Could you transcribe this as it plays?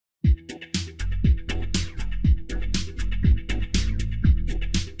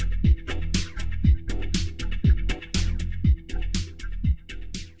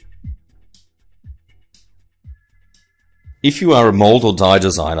If you are a mold or die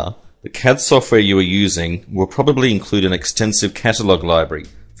designer, the CAD software you are using will probably include an extensive catalog library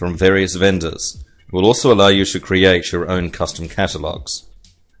from various vendors. It will also allow you to create your own custom catalogs.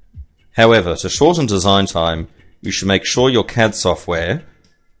 However, to shorten design time, you should make sure your CAD software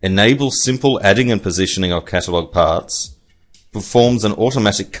enables simple adding and positioning of catalog parts, performs an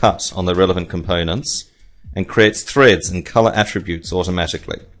automatic cut on the relevant components, and creates threads and color attributes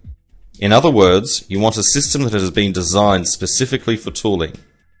automatically. In other words, you want a system that has been designed specifically for tooling.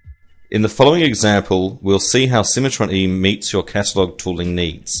 In the following example, we'll see how CimatronE meets your catalog tooling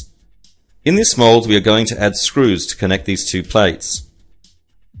needs. In this mold, we are going to add screws to connect these two plates.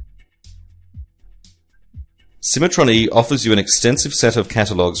 CimatronE offers you an extensive set of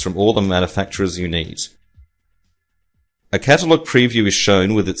catalogs from all the manufacturers you need. A catalog preview is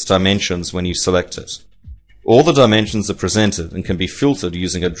shown with its dimensions when you select it. All the dimensions are presented and can be filtered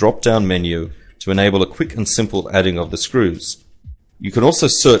using a drop-down menu to enable a quick and simple adding of the screws. You can also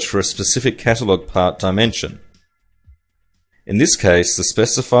search for a specific catalog part dimension. In this case, the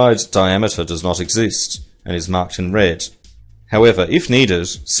specified diameter does not exist and is marked in red. However, if needed,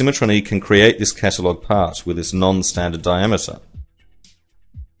 CimatronE can create this catalog part with this non-standard diameter.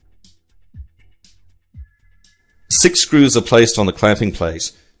 6 screws are placed on the clamping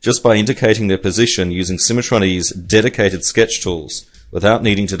plate just by indicating their position using CimatronE's dedicated sketch tools without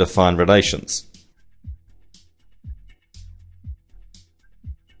needing to define relations.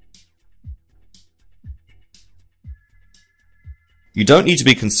 You don't need to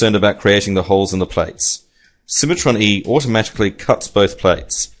be concerned about creating the holes in the plates. CimatronE automatically cuts both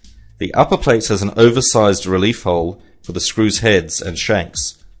plates. The upper plate has an oversized relief hole for the screws' heads and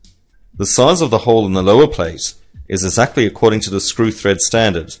shanks. The size of the hole in the lower plate is exactly according to the screw thread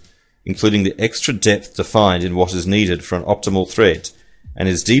standard, including the extra depth defined in what is needed for an optimal thread, and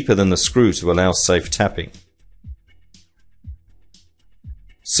is deeper than the screw to allow safe tapping.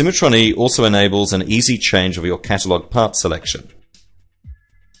 CimatronE also enables an easy change of your catalog part selection.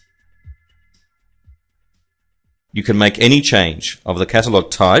 You can make any change of the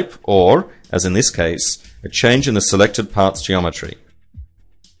catalog type or, as in this case, a change in the selected part's geometry.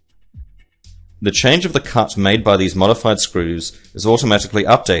 The change of the cut made by these modified screws is automatically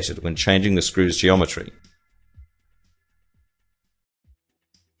updated when changing the screw's geometry.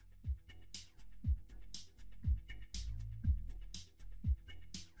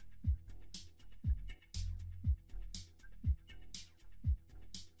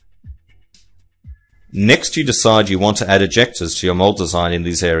 Next, you decide you want to add ejectors to your mold design in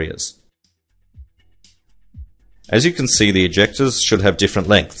these areas. As you can see, the ejectors should have different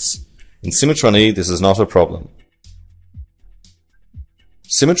lengths. In CimatronE, this is not a problem.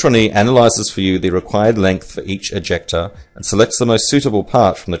 CimatronE analyzes for you the required length for each ejector and selects the most suitable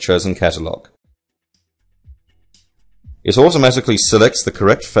part from the chosen catalog. It automatically selects the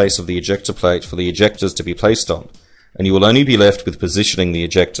correct face of the ejector plate for the ejectors to be placed on, and you will only be left with positioning the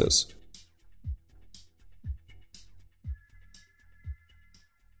ejectors.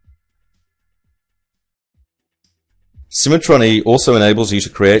 CimatronE also enables you to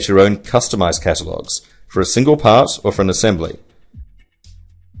create your own customized catalogs for a single part or for an assembly.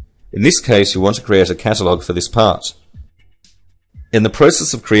 In this case, you want to create a catalog for this part. In the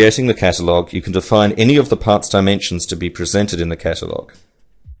process of creating the catalog, you can define any of the part's dimensions to be presented in the catalog.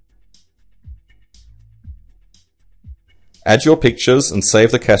 Add your pictures and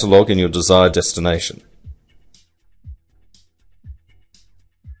save the catalog in your desired destination.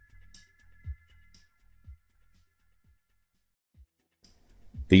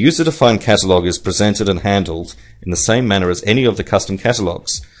 The user-defined catalog is presented and handled in the same manner as any of the custom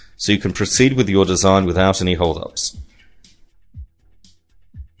catalogs, so you can proceed with your design without any hold-ups.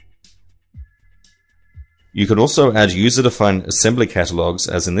 You can also add user-defined assembly catalogs,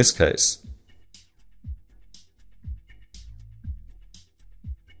 as in this case.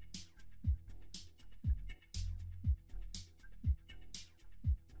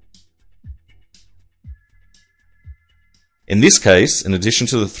 In this case, in addition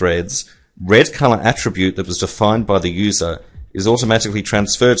to the threads, red color attribute that was defined by the user is automatically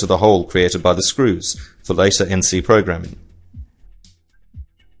transferred to the hole created by the screws for later NC programming.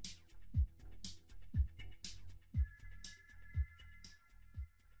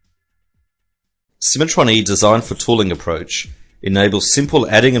 CimatronE designed for tooling approach enables simple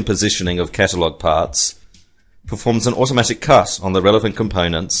adding and positioning of catalog parts, performs an automatic cut on the relevant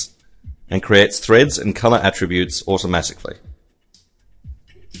components, and creates threads and color attributes automatically.